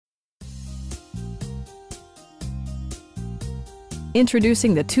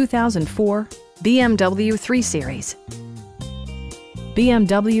Introducing the 2004 BMW 3 Series.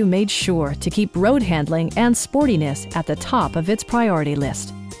 BMW made sure to keep road handling and sportiness at the top of its priority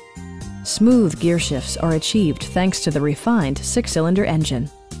list. Smooth gear shifts are achieved thanks to the refined 6-cylinder engine.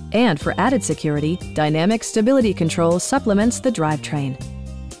 And for added security, dynamic stability control supplements the drivetrain.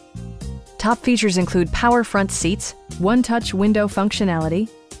 Top features include power front seats, one-touch window functionality,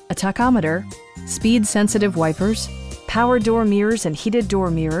 a tachometer, speed-sensitive wipers, power door mirrors and heated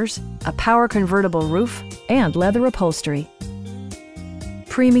door mirrors, a power convertible roof, and leather upholstery.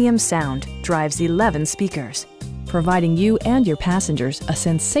 Premium sound drives 11 speakers, providing you and your passengers a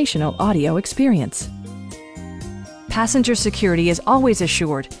sensational audio experience. Passenger security is always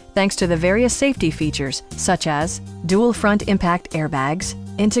assured thanks to the various safety features such as dual front impact airbags,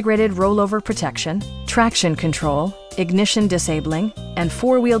 integrated rollover protection, traction control, ignition disabling, and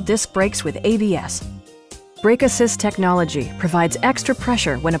 4-wheel disc brakes with ABS. Brake Assist technology provides extra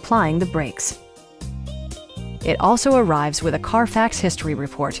pressure when applying the brakes. It also arrives with a Carfax history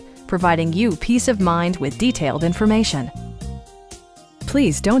report, providing you peace of mind with detailed information.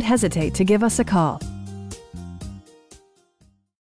 Please don't hesitate to give us a call.